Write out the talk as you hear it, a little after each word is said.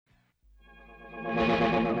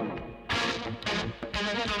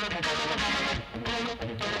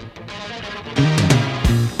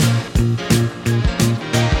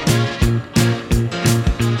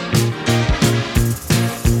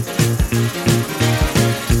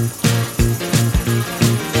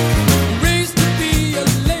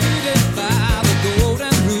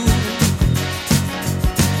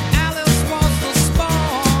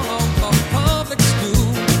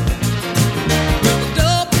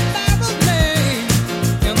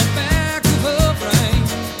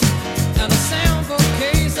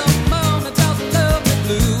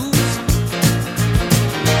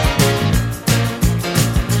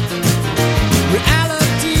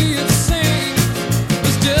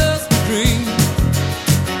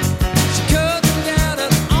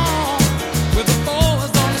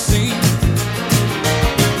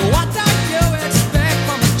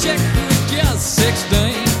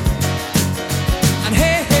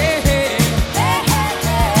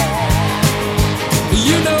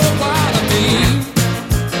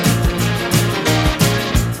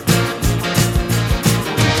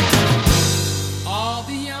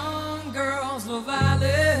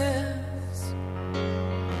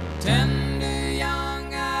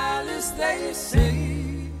they say.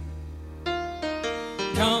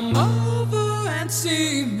 Come over and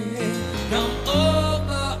see me, come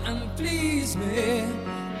over and please me.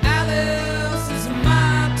 Alice, it's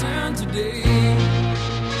my turn today.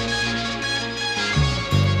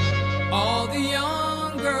 All the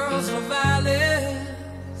young girls of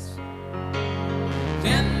Alice,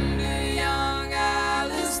 tender young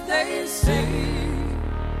Alice, they say.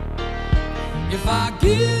 If I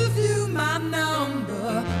give you my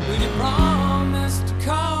number, will you promise to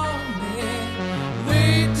call me?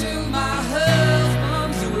 Wait till my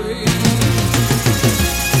husband's away.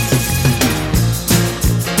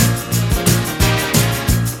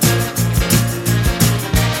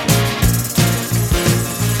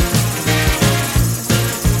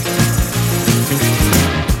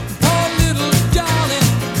 Poor little darling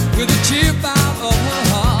with a chip out of her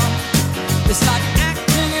heart. It's like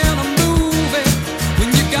acting in a movie when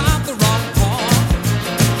you got the wrong part.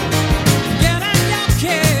 Getting your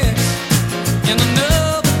kiss in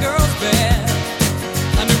another girl's bed,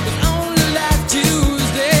 and it was only last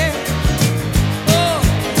Tuesday. Oh,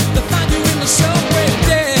 they find you in the subway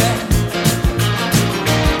dead.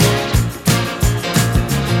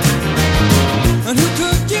 And who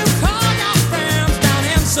could you call your friends down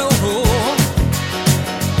in Soho?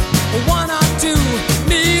 One or two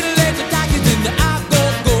middle-aged darkies in the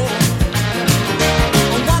I-go-go.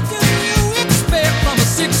 What do you expect from a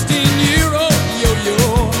 16-year-old yo-yo?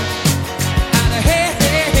 And a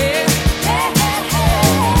hey-hey-hey,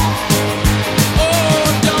 oh,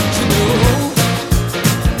 don't you know?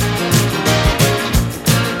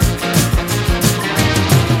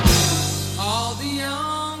 All the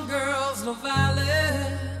young girls love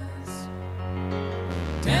Alice,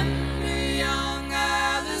 tender young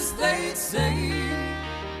Alice, they'd say.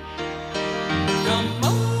 Come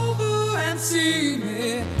over and see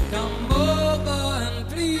me, come over and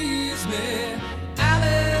please me.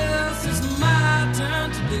 Alice, it's my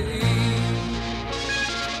turn today.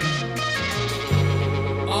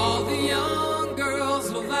 All the young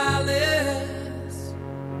girls love Alice,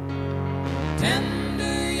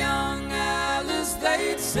 tender young Alice,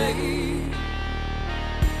 they'd say.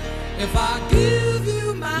 If I give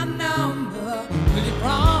you my number, will you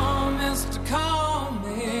promise to call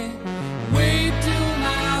me? Wait till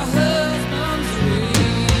my husband's away.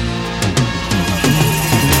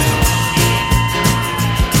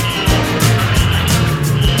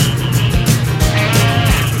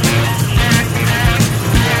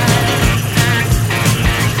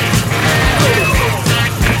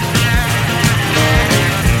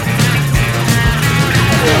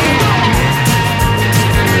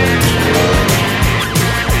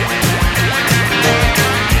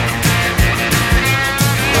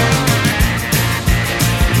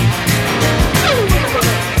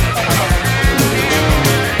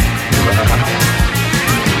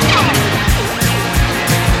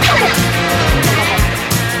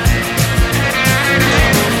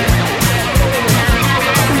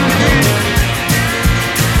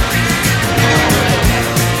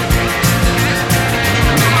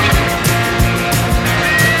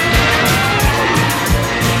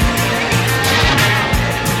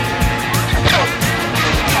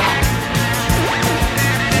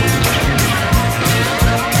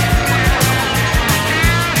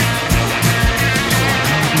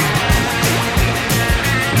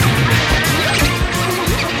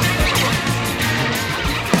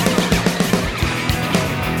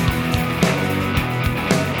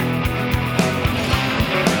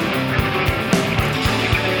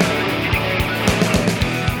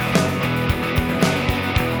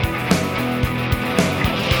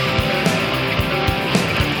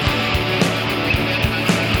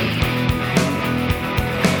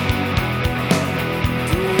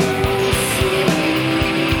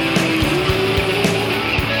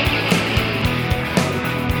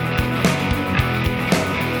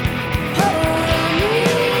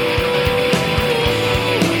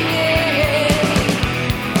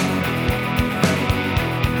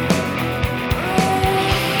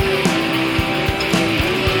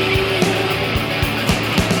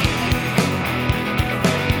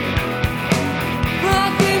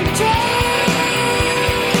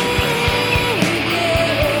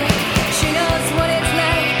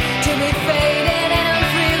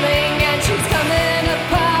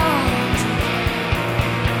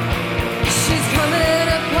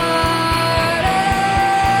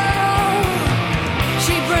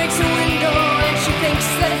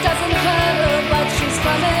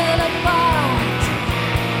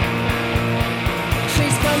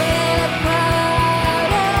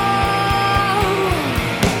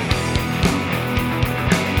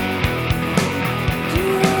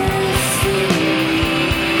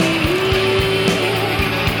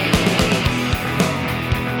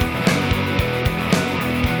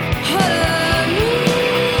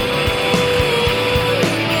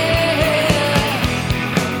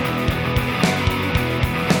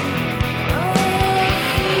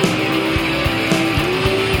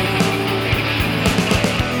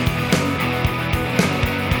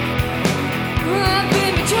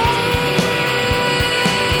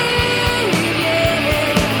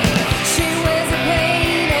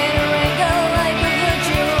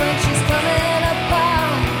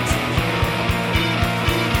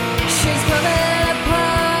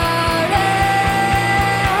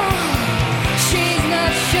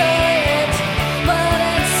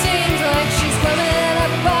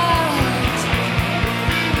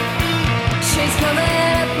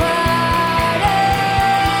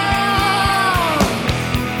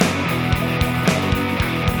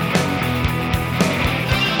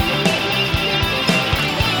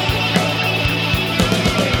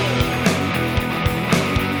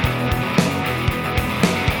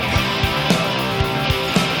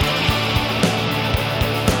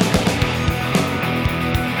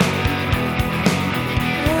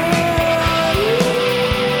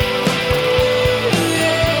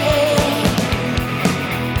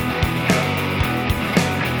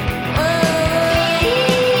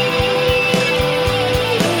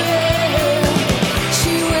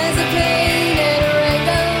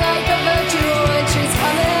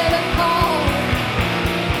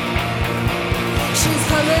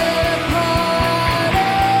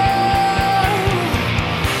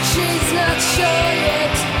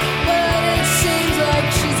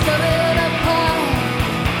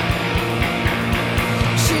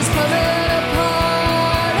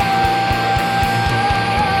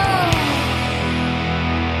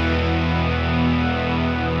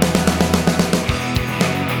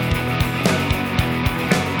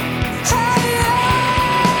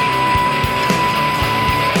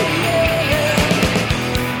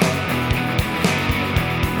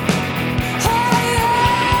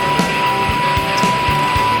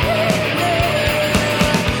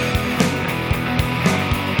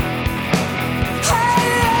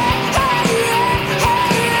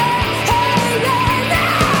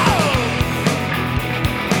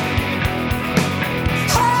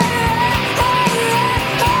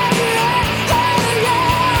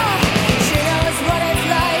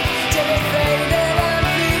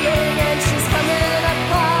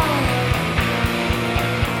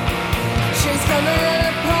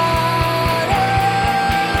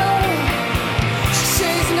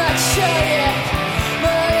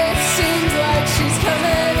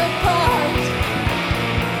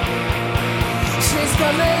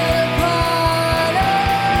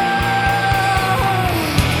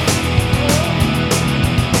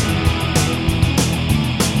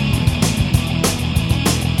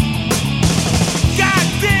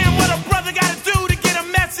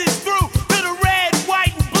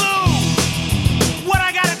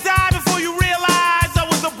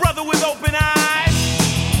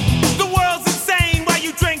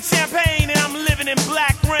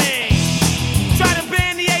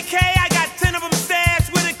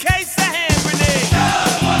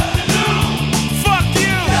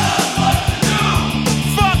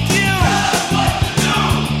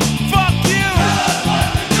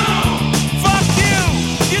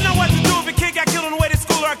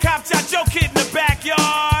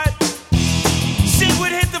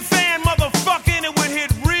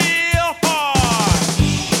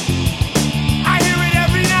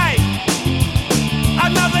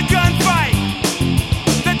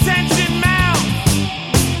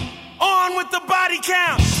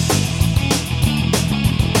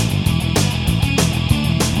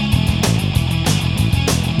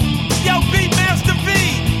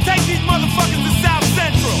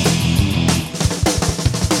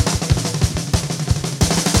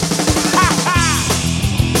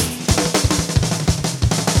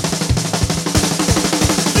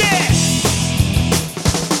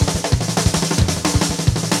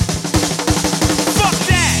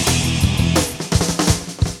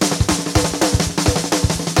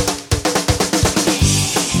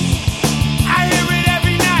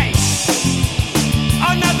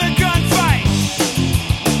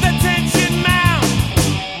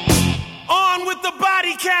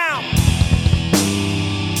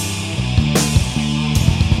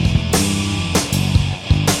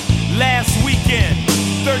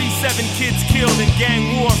 27 kids killed in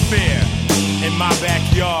gang warfare in my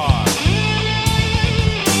backyard.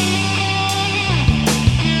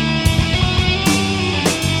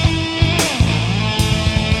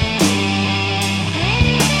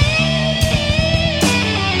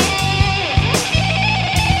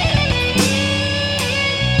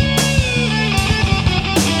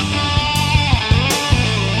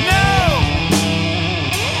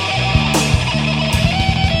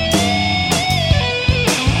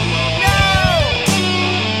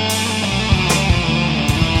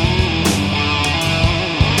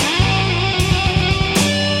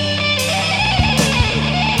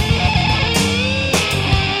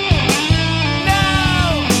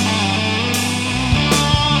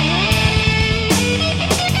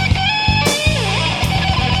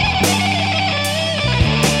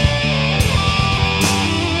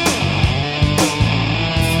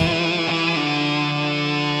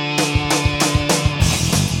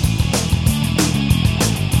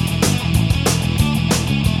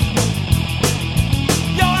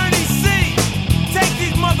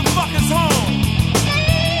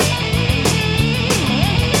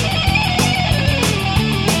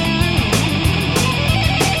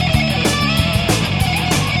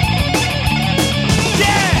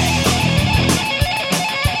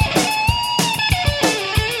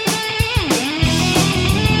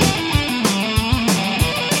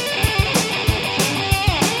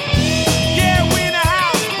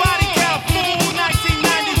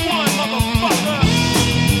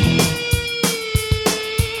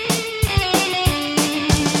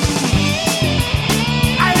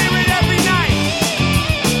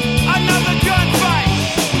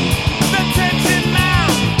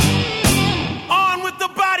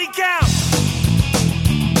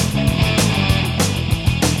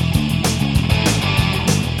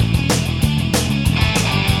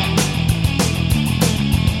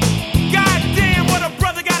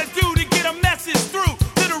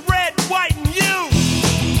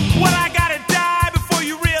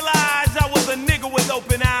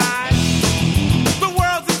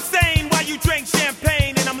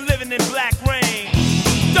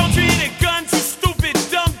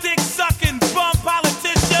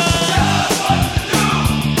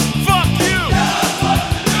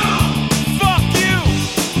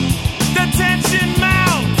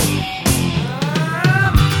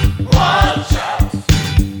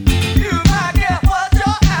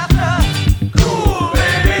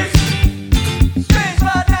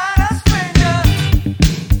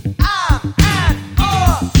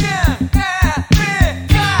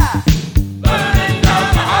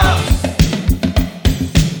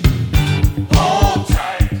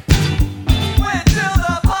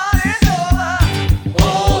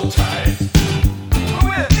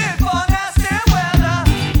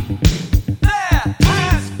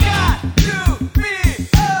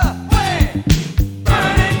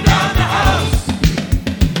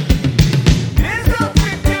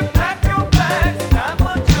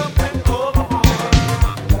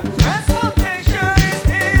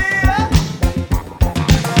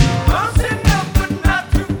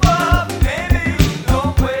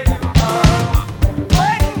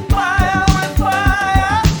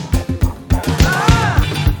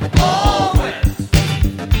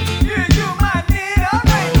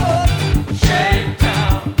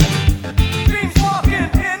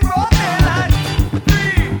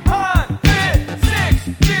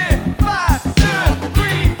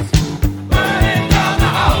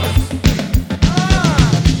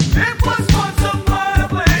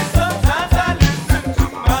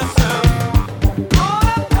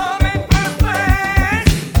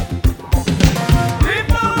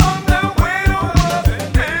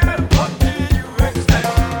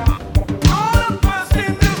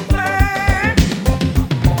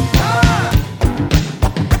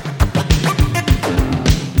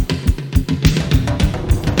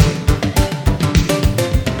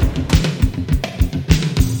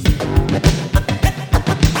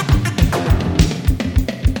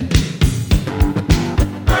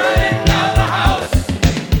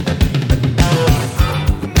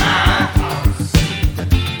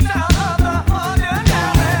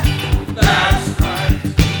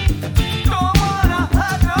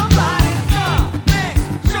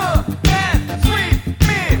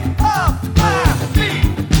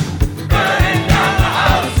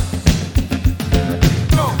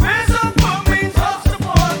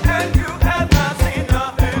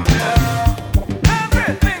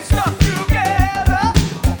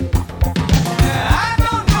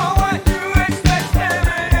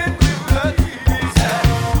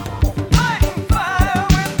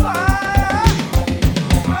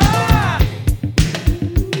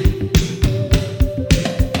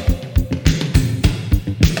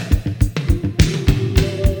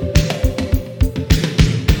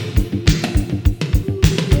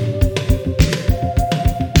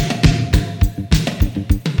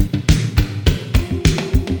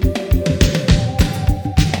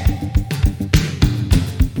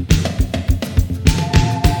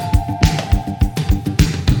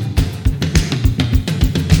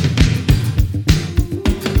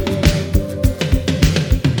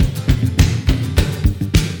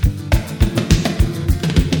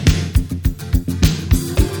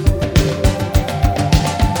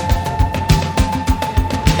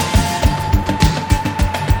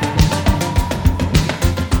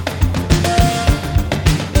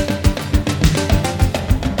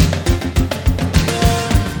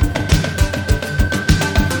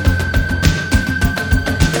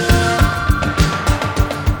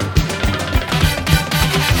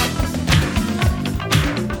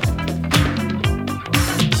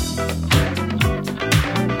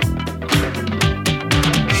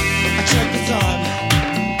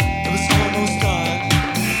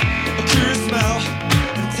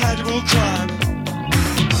 will climb.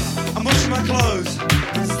 I'm washing my clothes,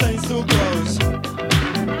 the stain still glows.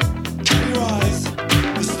 Keep your eyes,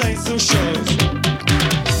 the stain still shows.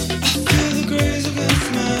 I feel the graze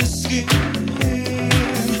against my skin.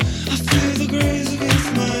 I feel the graze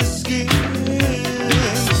against my skin.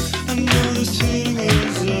 I know this feeling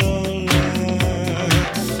is alive.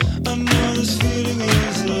 I know this feeling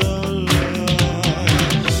is alive.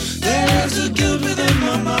 There's a guilt within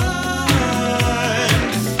my mind.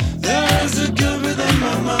 There's a guilt within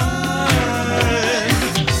my mind.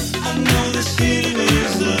 I know this feeling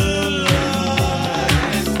is alive.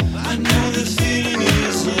 I know this feeling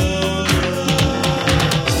is alive.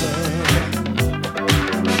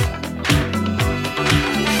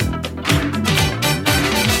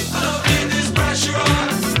 I don't need this pressure on.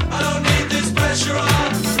 I don't need this pressure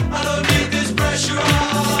on. I don't need this pressure on.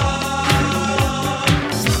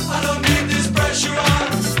 I don't need this pressure on.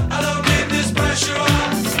 I don't need this pressure on.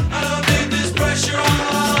 I don't need this pressure on.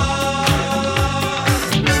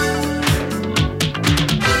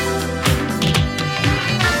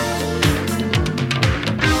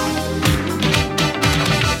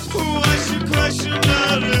 I should question,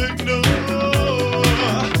 not ignore.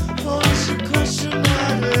 I should question,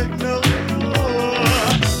 not ignore.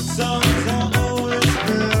 Songs are always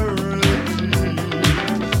parody.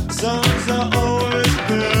 Songs are always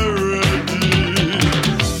parody.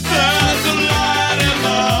 There's a light in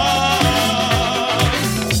my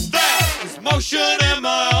arms. There is motion in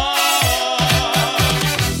my arms.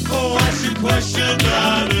 Oh, I should question,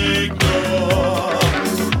 not ignore.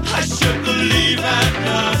 I should believe and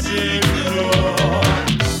not ignore.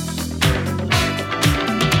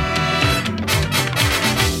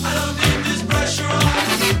 I don't need this pressure on.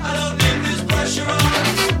 I don't need this pressure on.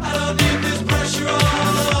 I don't need this pressure on.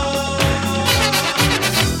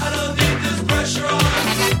 I don't need this pressure on. I don't need this pressure on.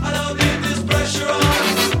 I don't need this pressure on.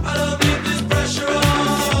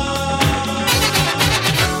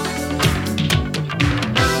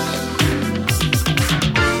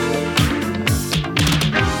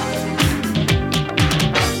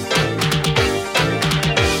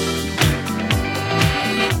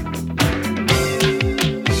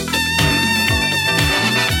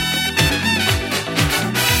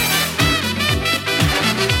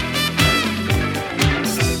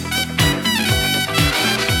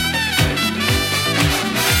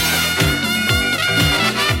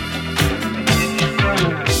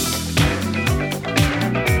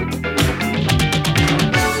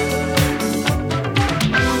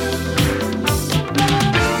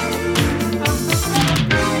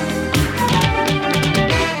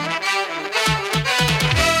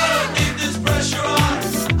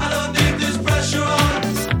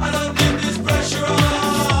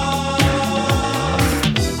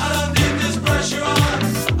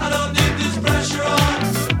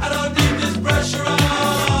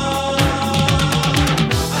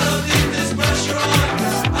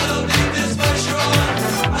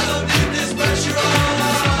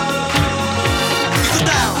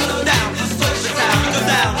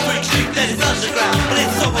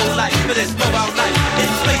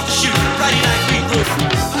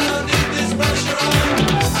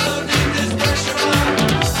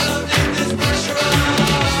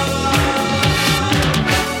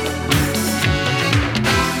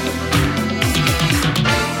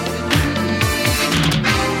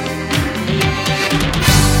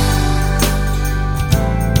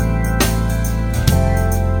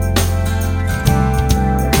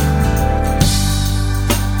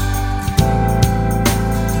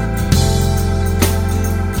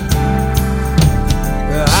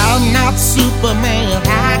 Superman,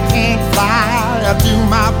 I can't fly. I do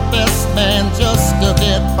my best, man, just to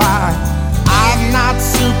get by. I'm not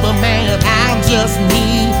Superman, I'm just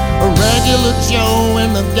me, a regular Joe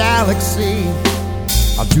in the galaxy.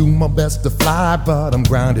 I do my best to fly, but I'm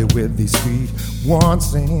grounded with these feet.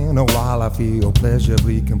 Once in a while I feel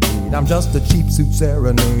pleasurably complete. I'm just a cheap suit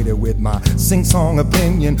serenader with my sing-song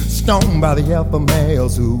opinion, stoned by the alpha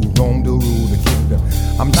males who roam to rule the kingdom.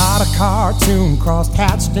 I'm not a cartoon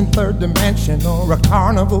cross-hatched in third dimension, or a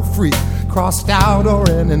carnival freak crossed out, or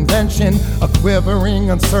an invention, a quivering,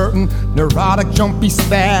 uncertain, neurotic, jumpy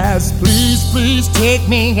spaz. Please, please take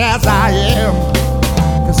me as I am,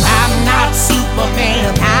 'cause I'm not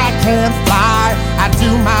Superman, I can't fly. I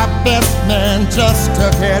do my best, man, just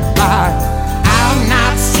to get by. I'm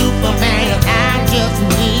not Superman, I'm just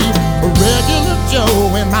me, a regular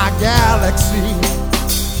Joe in my galaxy.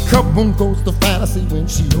 Kaboom goes the fantasy when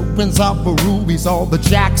she opens up her rubies. All the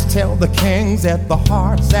jacks tell the kings at the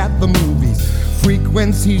hearts at the movies.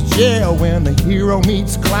 Frequencies jail when the hero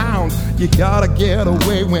meets clown. You gotta get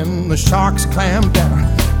away when the sharks clam down.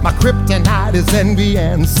 My kryptonite is envy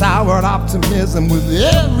and soured optimism. With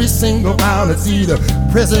every single round, it's either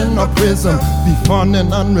prison or prism. Be fun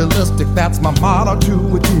and unrealistic, that's my motto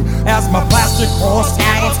to a T. As my plastic horse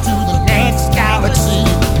gallons to the next galaxy.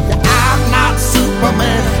 I'm not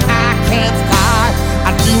Superman, I can't fly.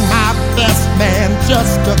 I do my best, man,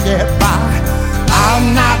 just to get by.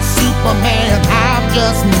 I'm not Superman, I'm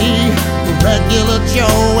just me, the regular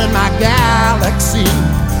Joe in my galaxy.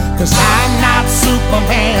 'Cause I'm not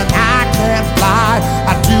Superman, I can't fly.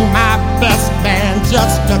 I do my best, man,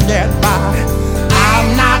 just to get by.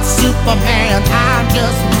 I'm not Superman, I'm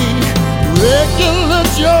just me, regular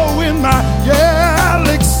Joe in my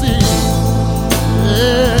galaxy.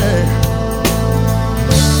 Yeah.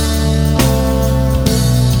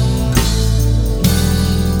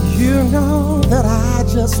 You know that I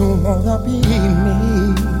just wanna be me.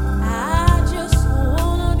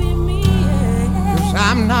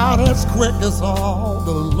 I'm not as quick as all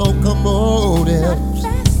the locomotives. Not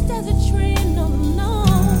fast as a train, no, no.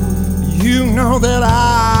 You know that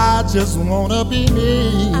I just wanna be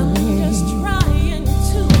me. I'm just trying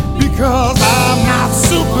to be. Because I'm not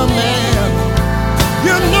Superman.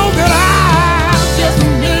 You know that I'm just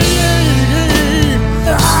me.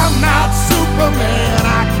 I'm not Superman,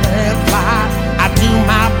 I can't fly. I do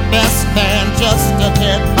my best, man, just to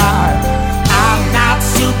get by. I'm not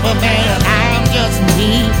Superman, I'm just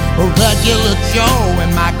me, a regular Joe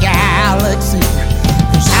in my galaxy.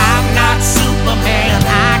 'Cause I'm not Superman,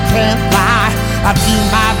 I can't fly. I do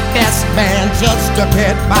my best, man, just to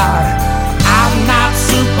get by. I'm not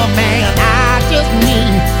Superman, I just me,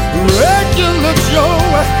 regular Joe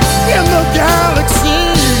in the galaxy.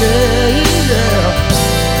 Yeah,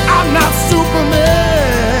 yeah. I'm not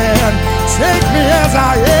Superman, take me as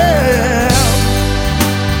I am.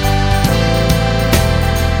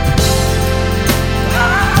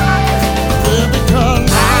 Because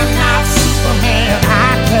I'm not Superman,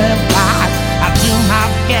 I can't fly. I do my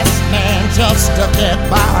best, man, just to get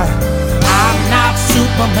by. I'm not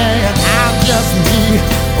Superman, I'm just me,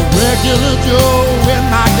 a regular Joe in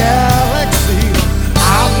my galaxy.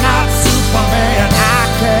 I'm not Superman, I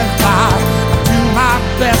can't fly. I do my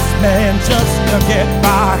best, man, just to get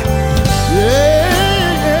by. Yeah,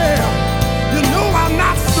 yeah. You know I'm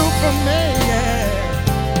not Superman.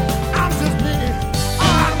 I'm just me.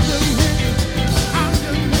 I'm just me. I'm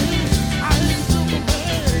just me. I ain't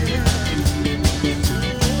Superman.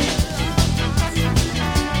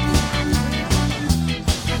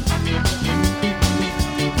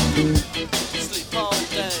 Sleep all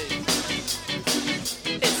day,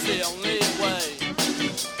 it's the only way.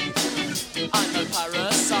 I'm a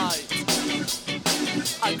parasite,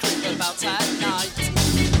 I creep about at night.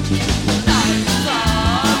 Night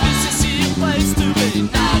Club is a secret place to be.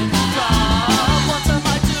 Night Club, what am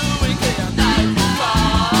I doing here? Night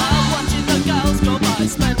Club, watching the girls go by,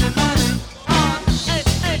 spending money on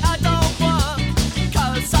I don't work,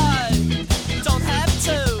 'cause I don't have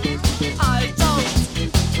to. I don't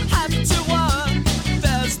have to work,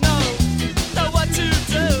 there's know what to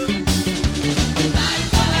do. Night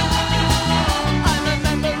Club, I'm a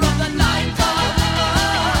member of the Night Club.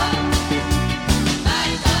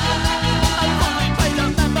 Night Club, I'm fully paid a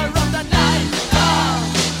member of the Night Club.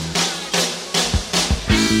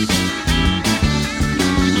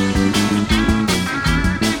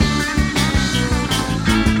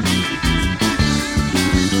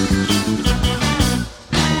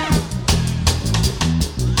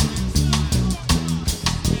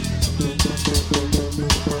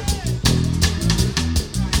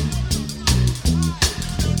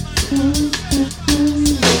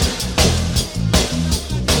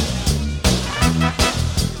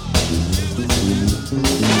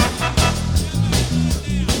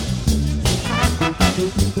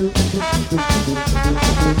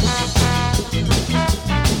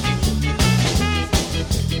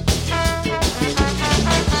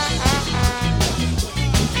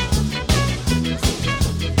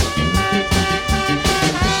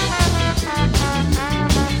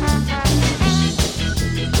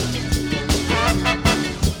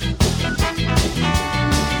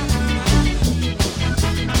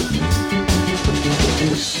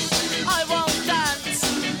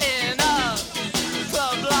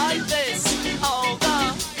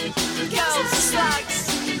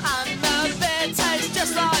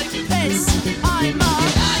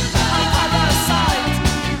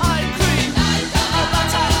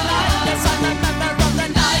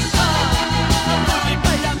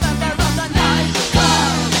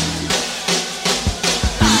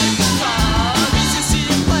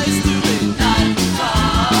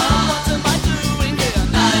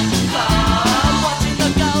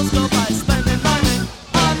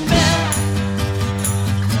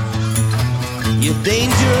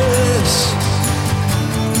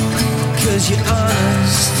 'cause you're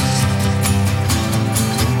honest.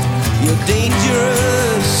 You're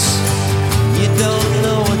dangerous, you don't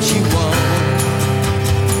know what you want.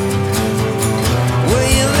 Well,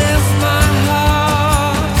 you left my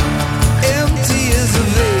heart empty as a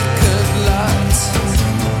vacant lot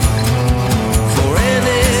for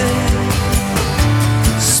any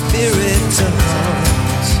spirit to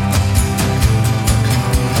haunt.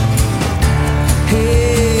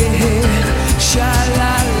 Hey, hey,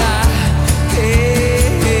 sha-la-la, hey,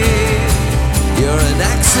 hey, you're an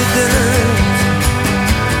accident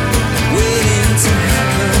waiting to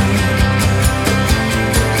happen.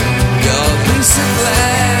 Your piece of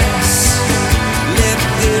glass left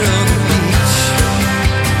there on the beach.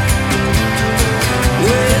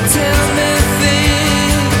 Well, you tell me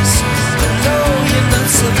things I know you're not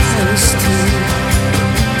supposed to.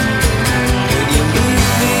 When you leave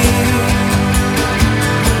me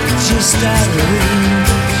just out of reach.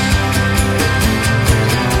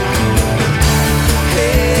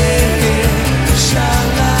 Hey, hey,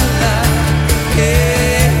 sha-la-la,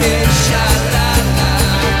 hey, hey, sha-la-la.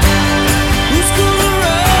 Who's gonna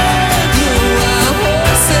ride your wild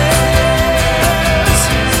horses?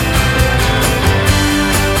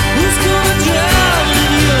 Who's gonna drown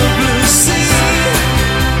in your blue sea?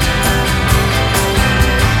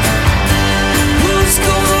 Who's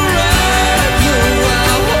gonna ride your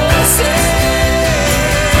wild horses?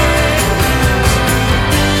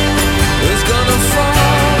 Who's gonna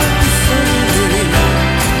fall for you?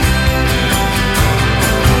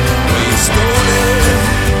 Well, you stole it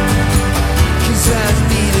 'cause I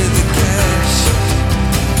needed the cash,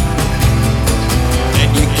 and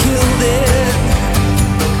you killed it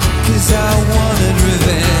 'cause I wanted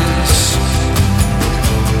revenge.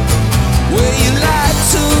 Well, you lied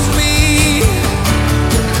to me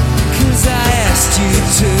 'cause I asked you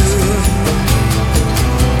to.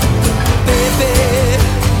 Baby,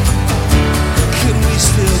 could we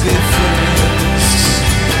still be friends?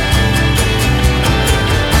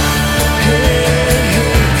 Hey,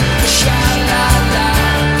 hey, sha-la-la,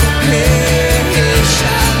 hey, hey,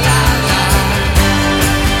 sha-la-la.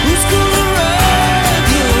 Who's gonna ride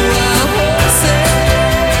your wild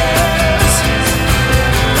horses?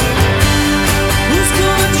 Who's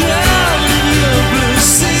gonna drown in your blue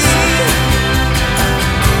sea?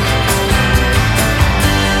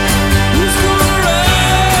 Who's gonna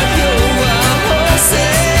ride your wild horses?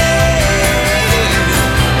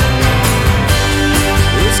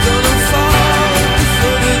 Who's gonna fall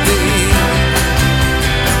for thee?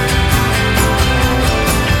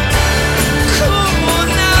 Come on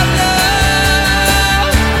now,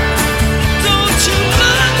 love, don't you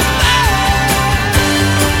look back?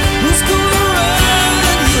 Who's gonna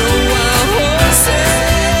ride your wild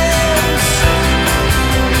horses?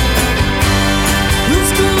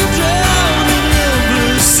 Who's gonna drown in your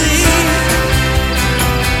blue sea?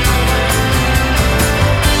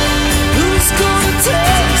 Who's gonna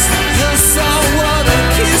taste your saltwater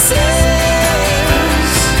kisses?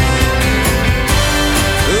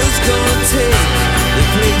 Who's gonna take the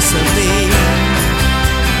place of me?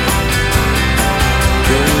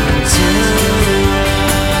 Don't turn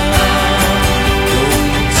around,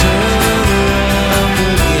 don't turn around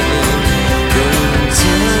again. Don't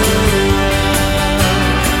turn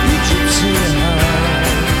around, you keep too high.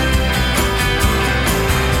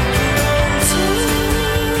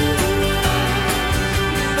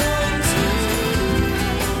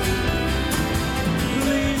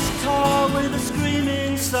 Police car with a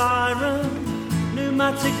screaming siren,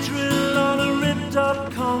 pneumatic drill on a ripped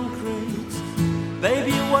up concrete,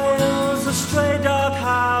 baby whales, a stray dog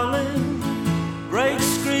howling, brakes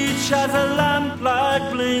screech as a lamplight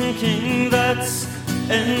blinking. That's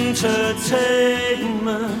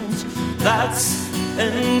entertainment, that's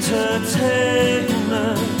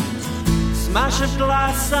entertainment. Smash of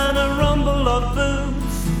glass and a rumble of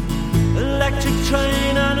boots, electric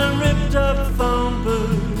train and a ripped up phone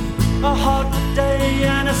booth. A hot day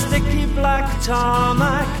and a sticky black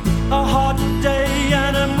tarmac. A hot day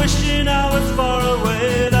and I'm wishing I was far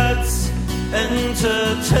away. That's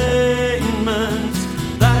entertainment,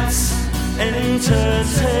 that's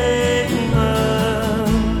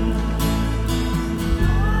entertainment.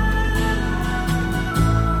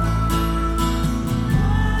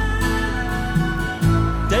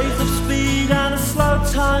 Days of speed and a slow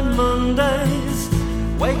time Mondays.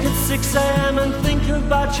 Wake at 6 a.m. and think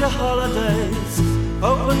about your holidays.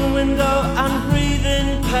 Open window and breathe in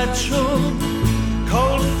petrol.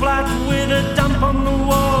 Cold flat with a damp on the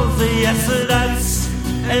walls. Yes, that's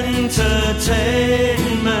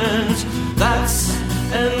entertainment. That's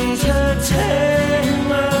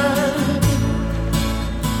entertainment.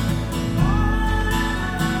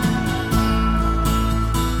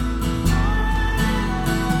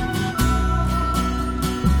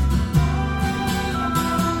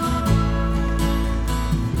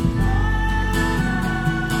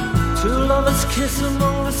 lover's kiss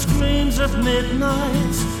among the screams of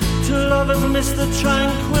midnight. Two lovers miss the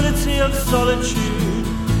tranquility of solitude.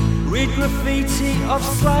 Read graffiti of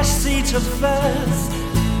slash-seat affairs.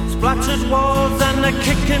 Splattered walls and a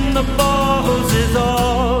kick in the balls is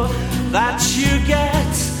all that you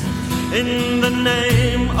get in the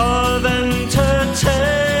name of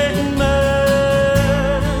entertainment.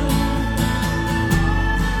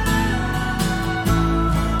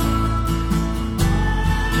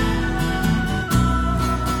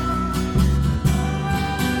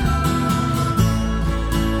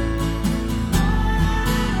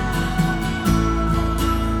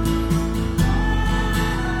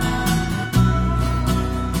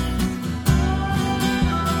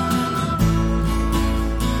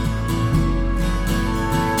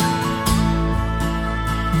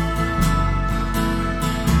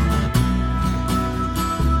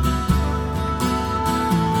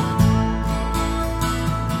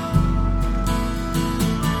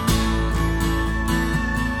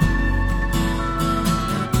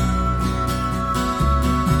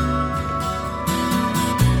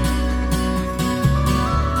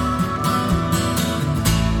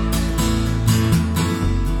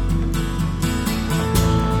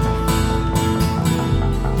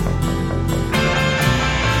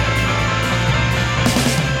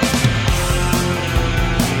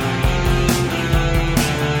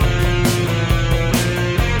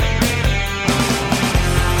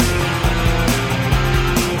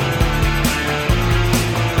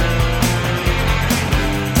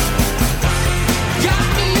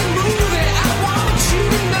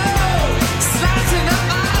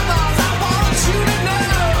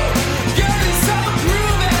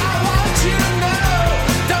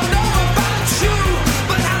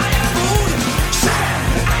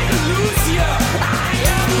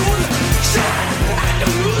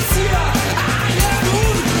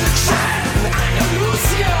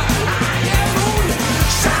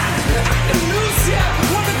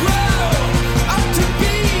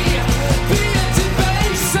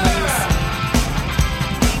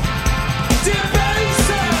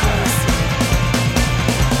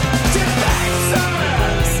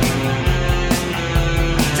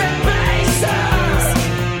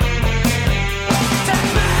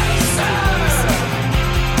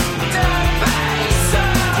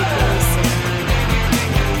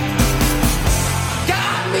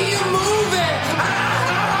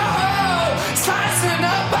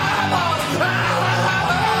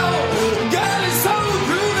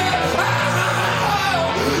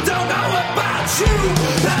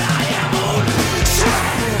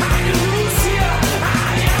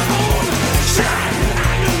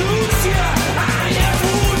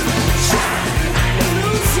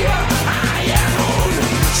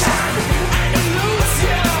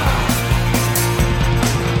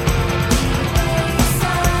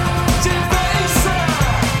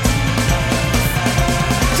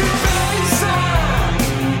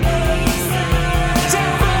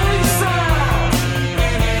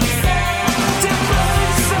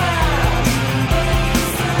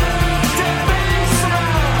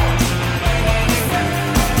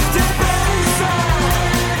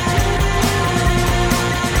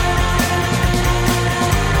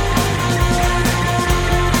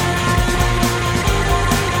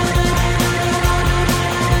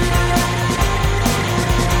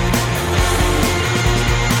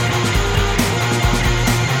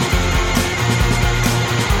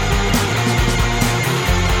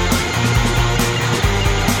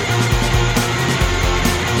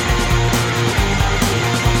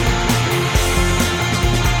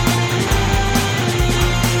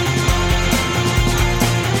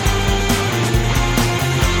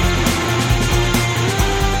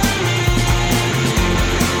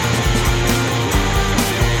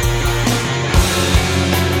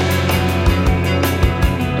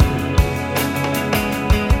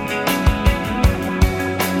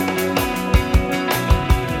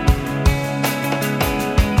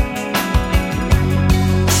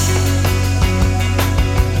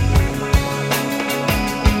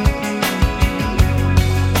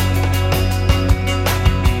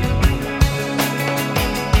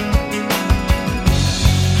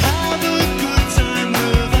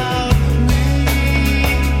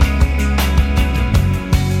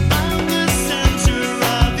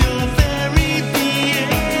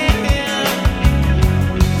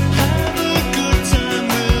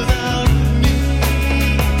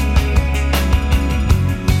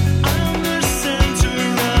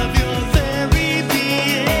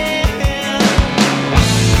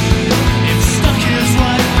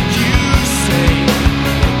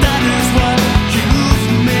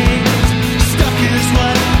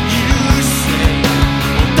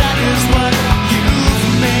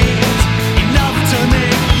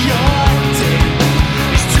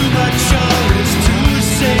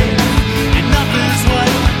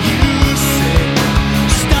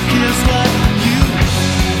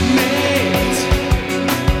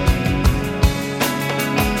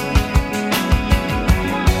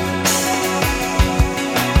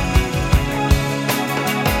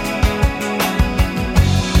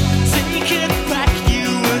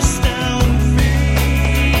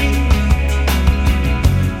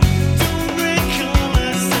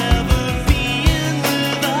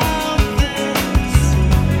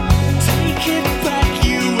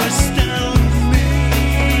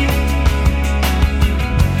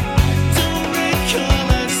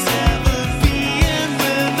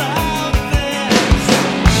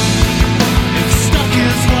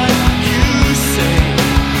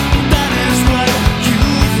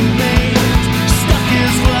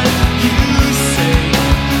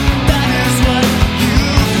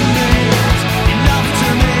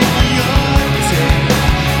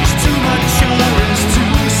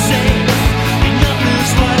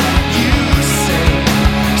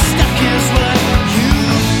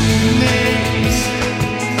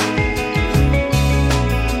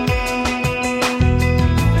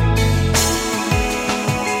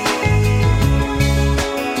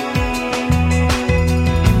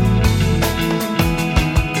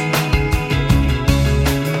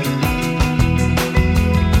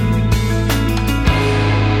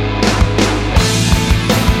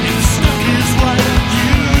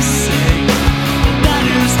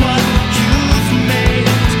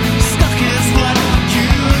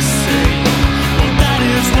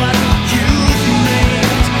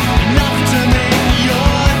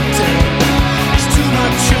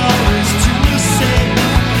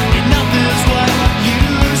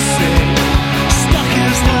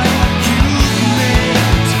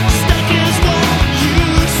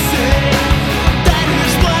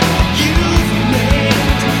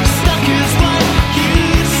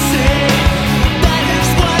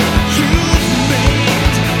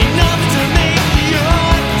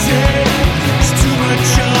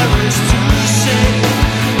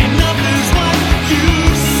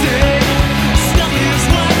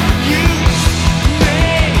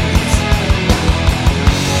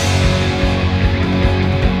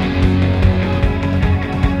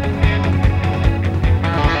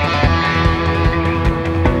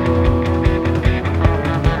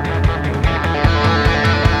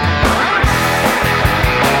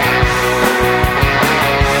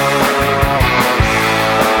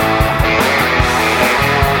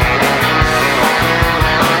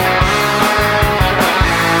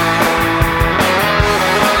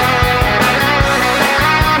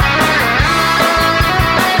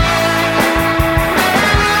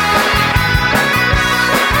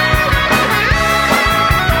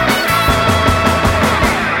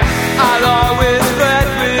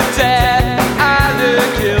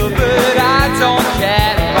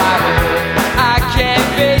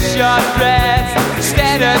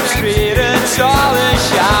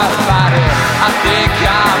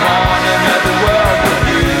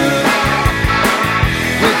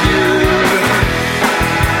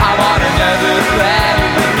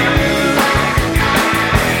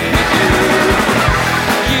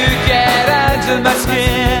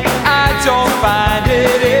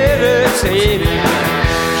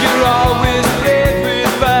 You're always played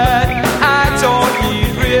with, but I don't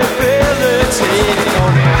need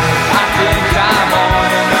rehabilitating. I think I'm on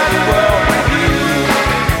another world with you.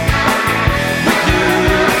 With you,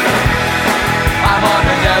 I'm on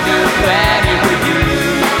another planet with you.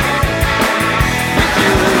 With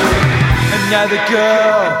you, another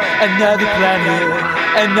girl, another planet.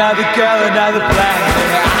 Another girl, another planet.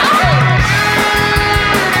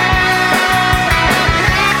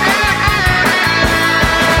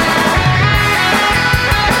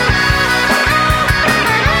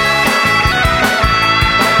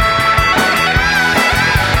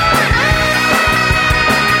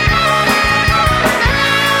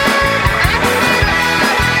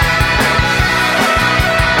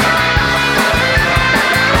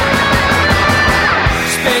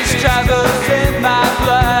 Space travels in my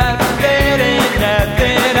blood. There ain't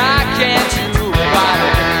nothing I can't do about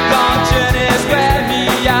it. Long journeys wear me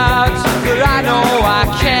out, but I know I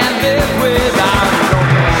can't live without it.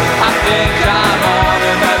 I think I'm on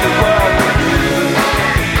another world with you.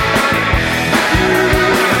 With you,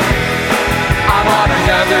 I'm on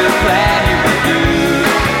another planet with you.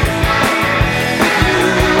 With you,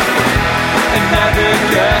 another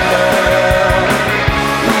girl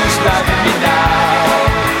who's loving me now.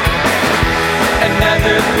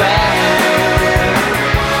 Another planet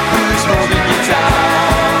who's holding you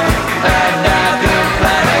down. Another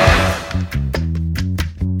planet.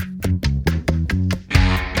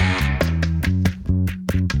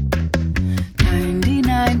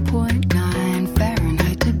 99.9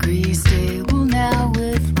 Fahrenheit degrees, stable now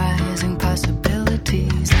with rising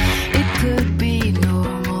possibilities. It could be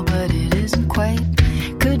normal, but it isn't quite.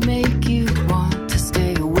 Could make you want to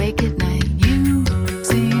stay awake at night. You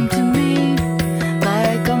seem to me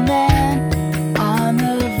like a man on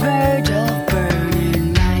the verge of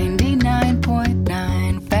burning.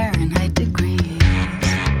 99.9 Fahrenheit degrees.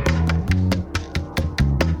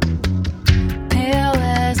 Pale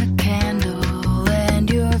as a candle and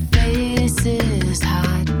your face is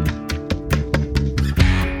hot.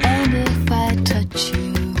 And if I touch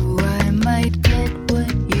you, I might get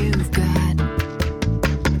what you've got.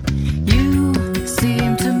 You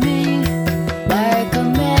seem to me like a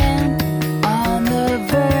man on the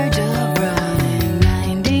verge of running.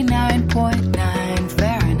 99.9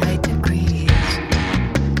 Fahrenheit degrees.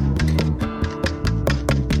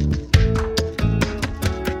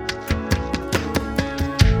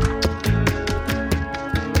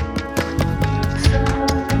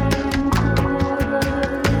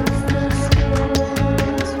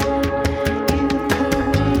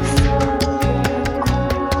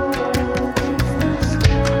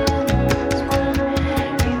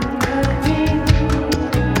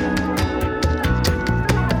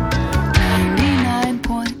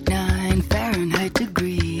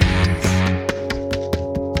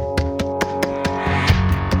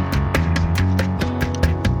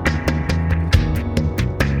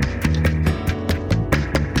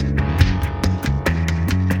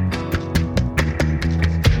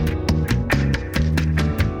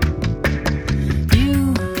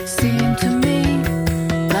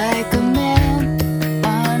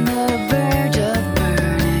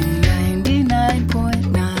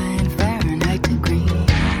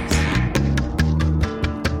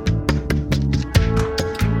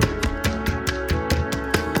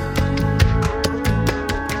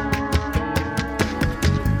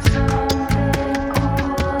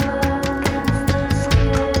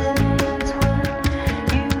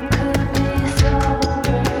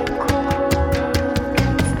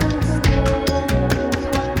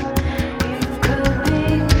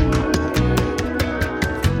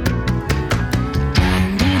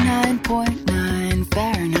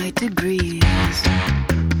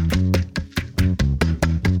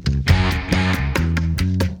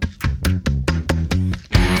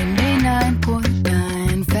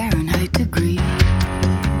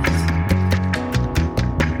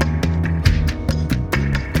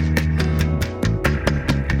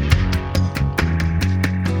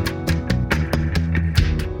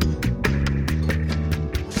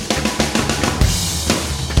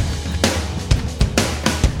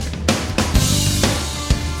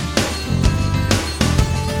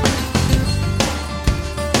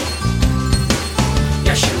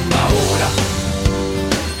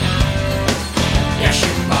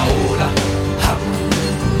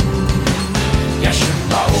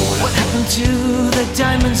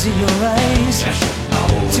 diamonds in your eyes,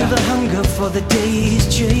 to the hunger for the day's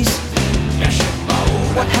chase.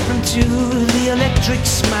 What happened to the electric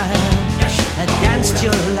smile that danced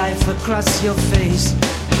your life across your face?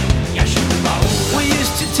 We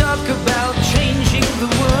used to talk about changing the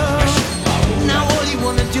world. Now all you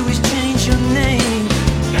wanna do is change your name.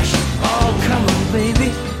 Oh, come on,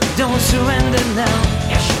 baby, don't surrender now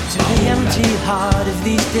to the empty heart of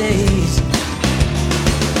these days.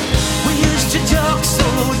 We used to talk so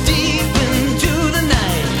deep into the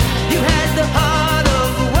night. You had the heart of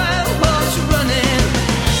a wild horse running.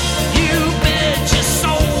 You bet your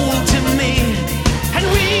soul to me, and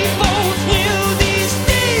we both knew these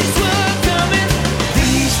days were coming.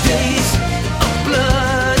 These days of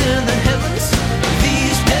blood in the heavens,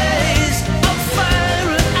 these days of fire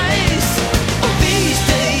and ice. Oh, these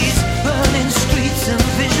days burning streets and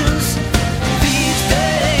visions, these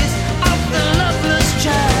days of the loveless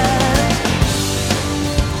child.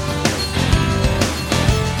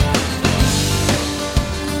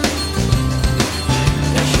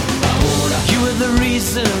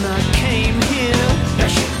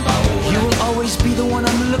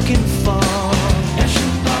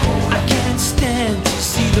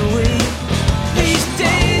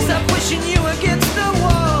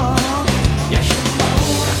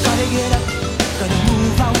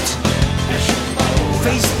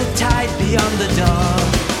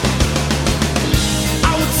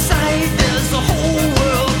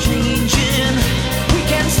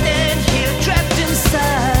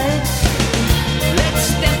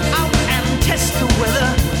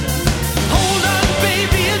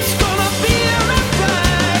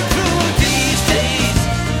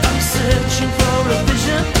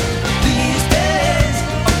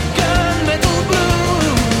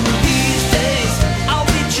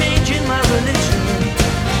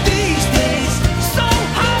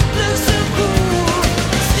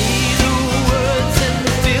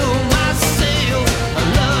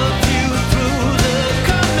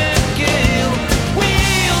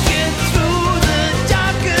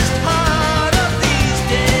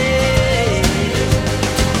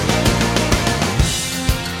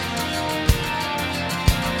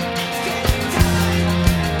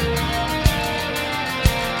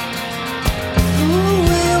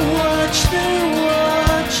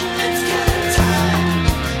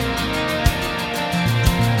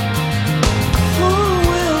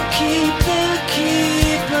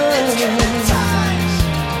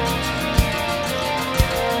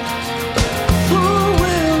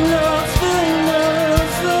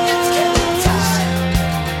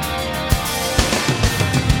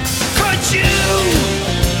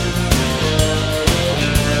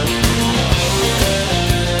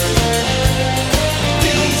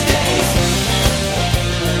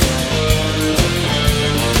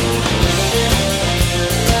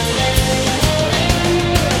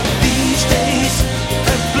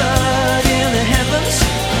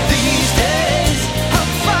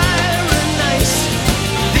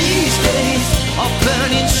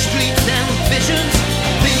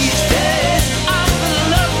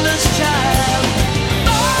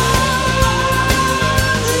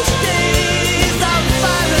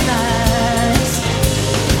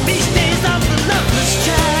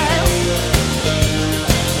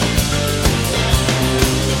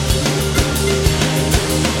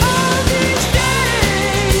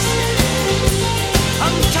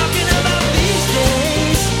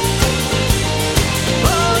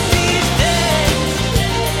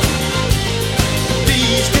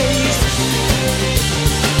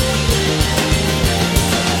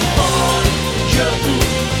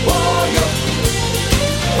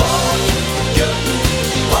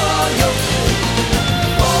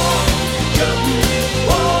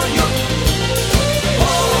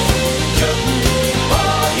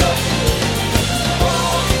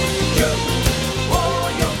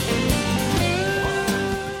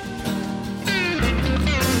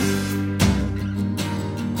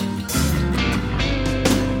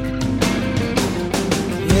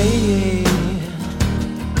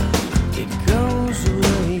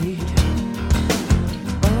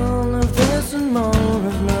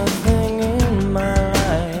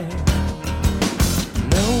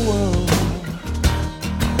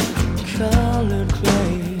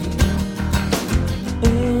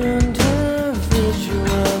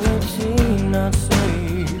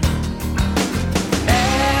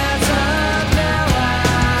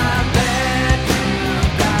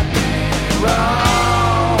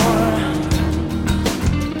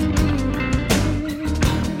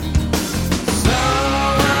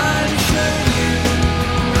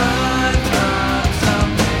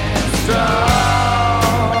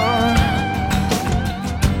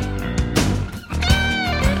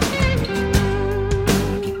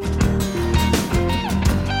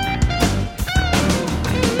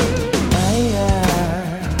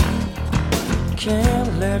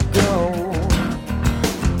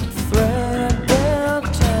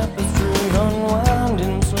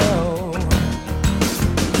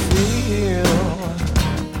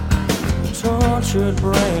 it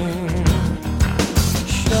rain.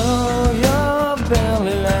 Show your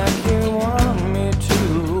belly like you want me to.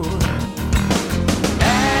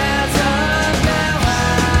 As of now,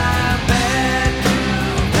 I bet you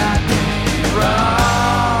got me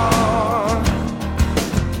wrong.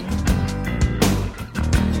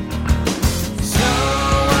 So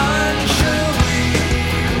unsure we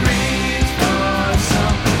reach for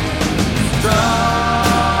something strong.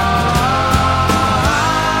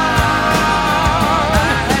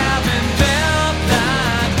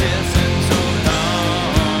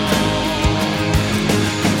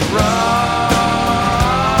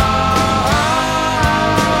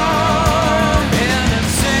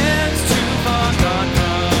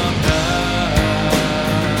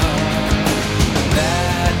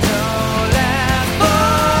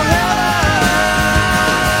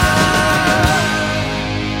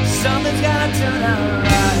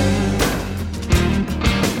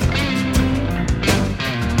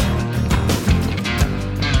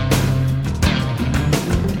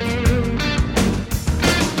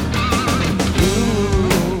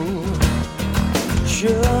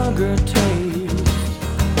 Sugar taste,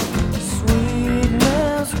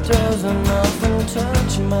 sweetness doesn't often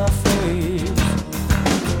touch my face.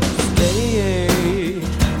 Stay,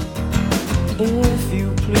 if you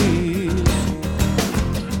please.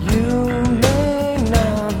 You may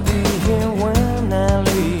not be here when I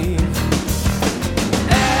leave.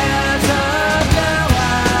 As of now,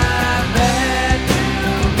 I bet you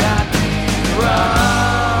got me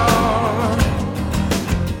wrong.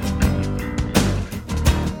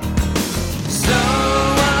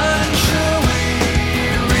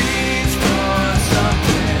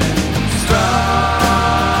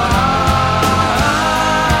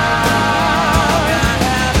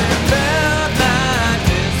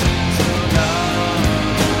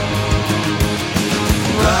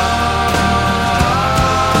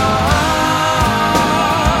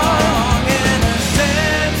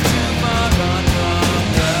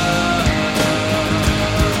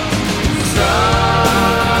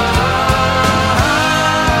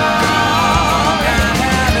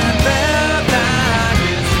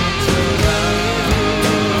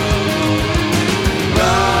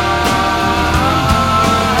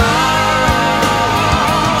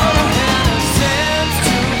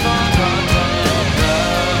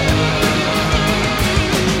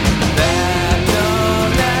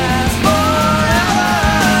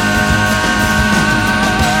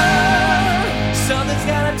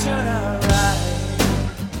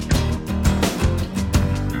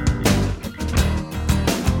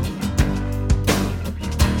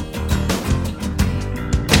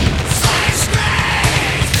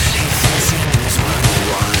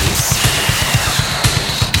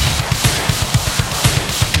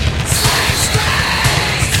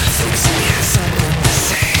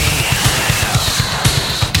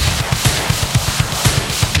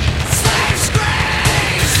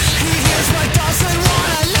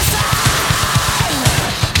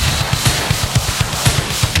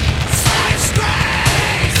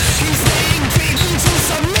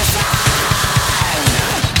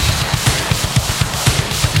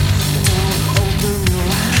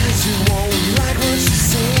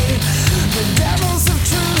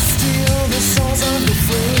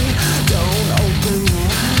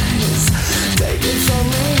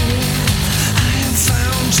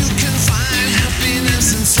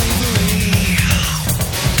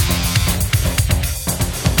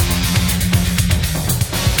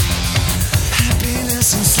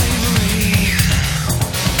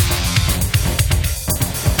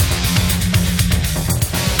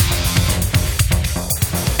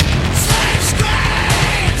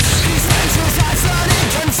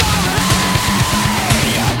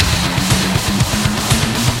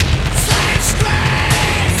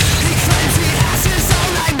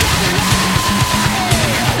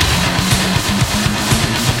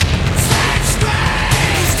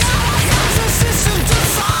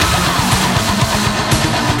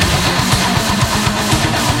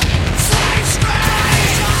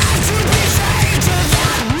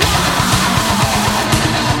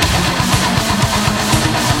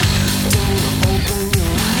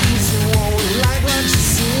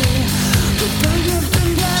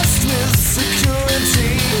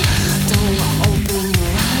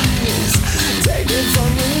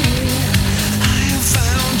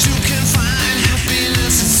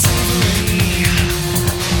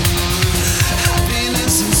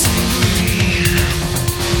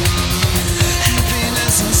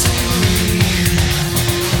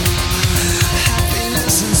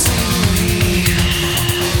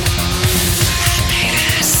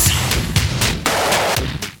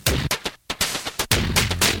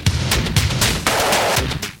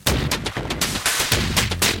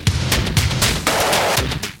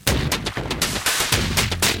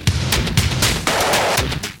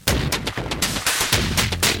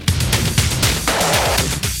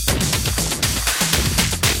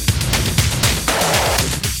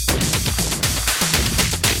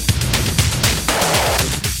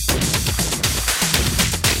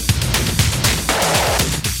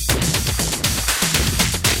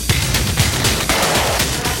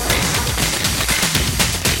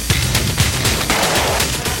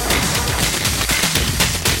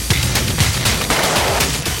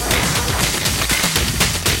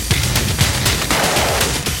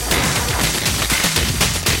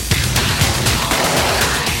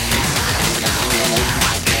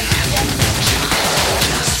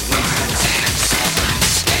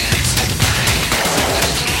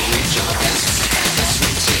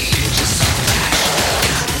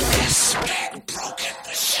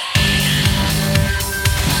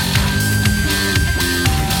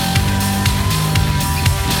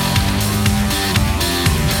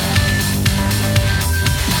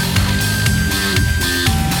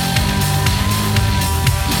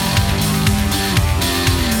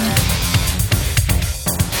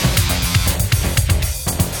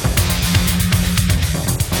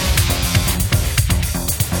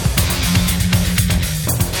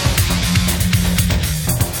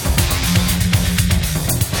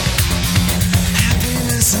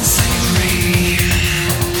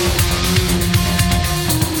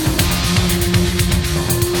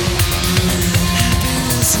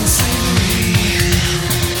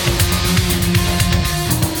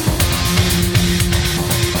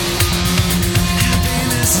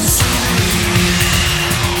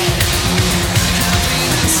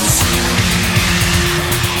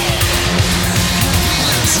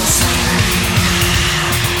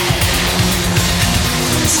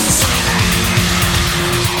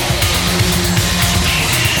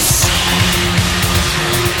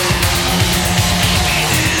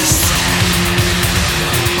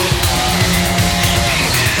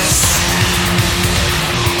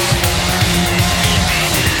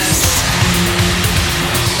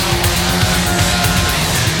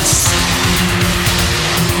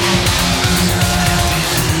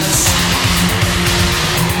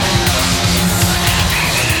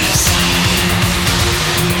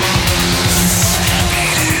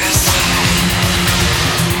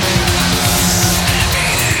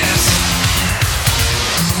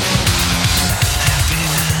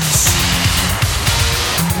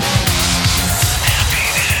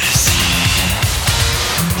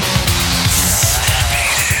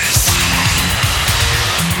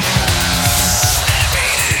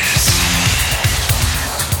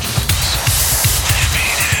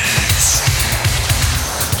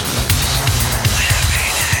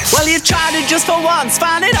 just for once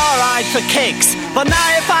found it alright for kicks. But now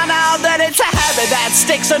you find out that it's a habit that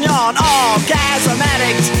sticks, and you're an orgasm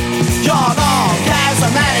addict. You're an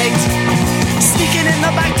orgasm addict. Sneaking in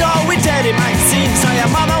the back door with dirty magazines, so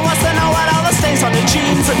your mother wants to know what all the stains on your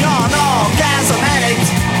jeans. And you're an orgasm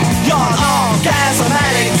addict. You're an orgasm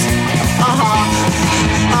addict.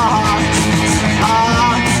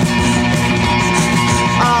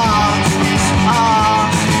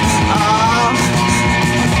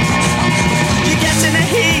 You get in the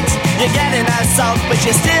heat, you're getting assault, but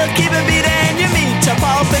you still keep a beating your meat to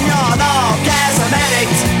pulp. And you're an orgasm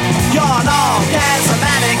addict. You're an orgasm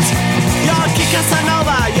addict. You're a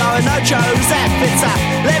Casanova, you're a no Joseph. It's a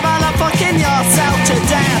live on a fucking yourself to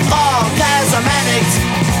death. Orgasm addict.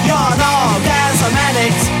 You're an orgasm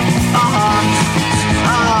addict.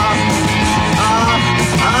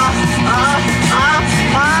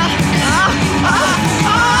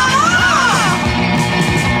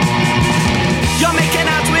 You're making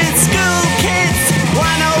out with school kids,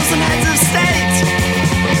 winos and heads of state.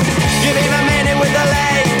 You've even made it with a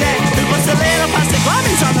lady who puts the little plastic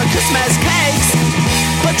bombings on the Christmas cakes.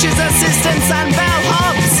 Butchers, assistants and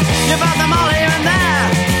bellhops, you've had them all here and there.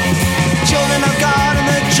 Children of God and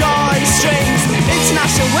the joy strings,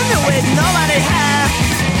 international women with nobody hair.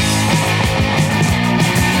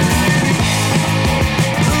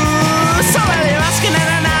 Ooh, so well you're asking in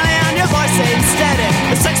an alley and your voice ain't steady.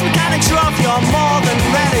 The sex mechanics are off, you're more than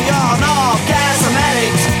ready. You're an orgasm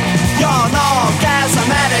addict. You're an orgasm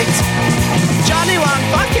addict. Johnny won't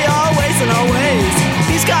fuck you always and always.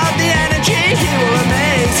 He's got the energy, he will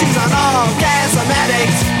amaze. He's an orgasm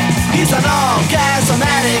addict. He's an orgasm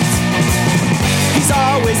addict. He's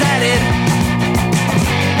always at it.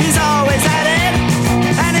 He's always at it.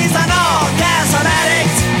 And he's an orgasm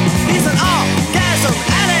addict. He's an orgasm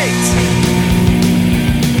addict.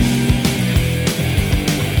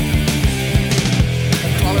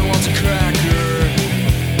 Probably wants a cracker.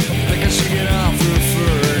 Think I should get off her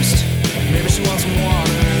first. Maybe she wants some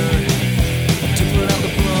water to put out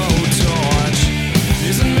the blowtorch.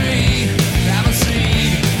 Isn't me, have a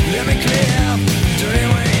seed. Let me clear dirty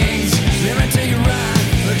wings. Let me take a ride.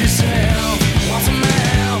 Look yourself. Want some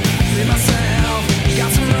help? Leave myself.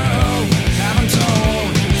 Got some rope. Haven't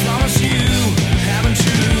told. Promise you. Haven't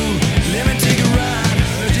true. Let me take a ride.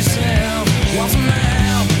 Look yourself. Want some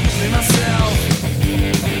help? Leave myself.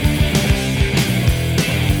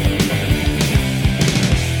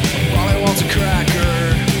 Probably wants a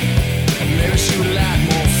cracker. Maybe she would like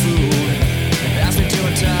more food. Ask me to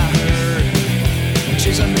untie her.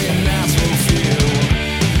 She's a midnight smoke feel.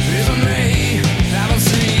 Isn't me, have a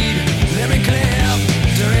seed. Let me clip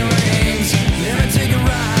dirty rings. Let me take a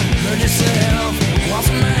ride. Hurt yourself. Want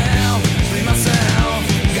some help? Free myself.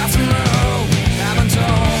 Got some rope. Haven't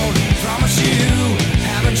told. Promise you.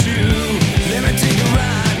 Haven't true. Let me take a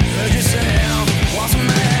ride. Hurt yourself. Want some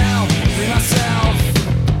help? Free myself.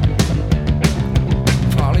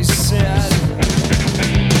 Polly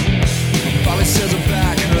says her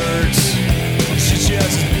back hurts. She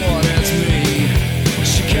just as blood as me.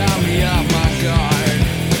 She caught me off my guard.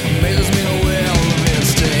 Mazes me the will of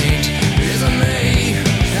instinct. Isn't me,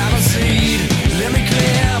 have a seed. Let me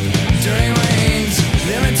clip dirty rings.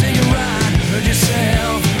 Let me take a ride. Hurt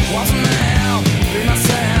yourself. Want some help? Free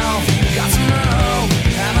myself. Got some rope.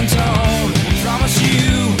 Haven't told. Promise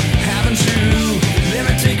you. Haven't true. Let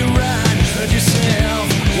me take a ride. Hurt yourself.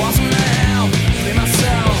 Want some help? Free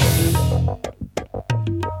myself.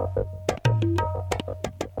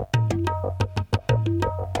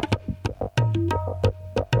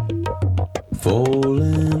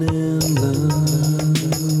 Falling in love,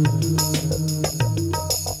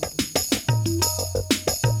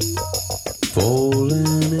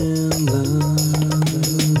 falling in love,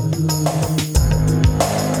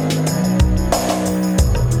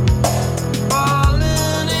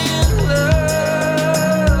 falling in love.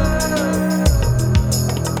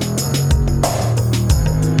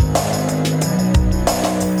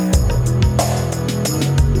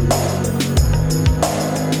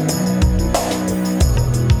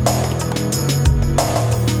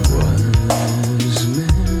 Wise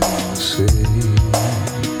men say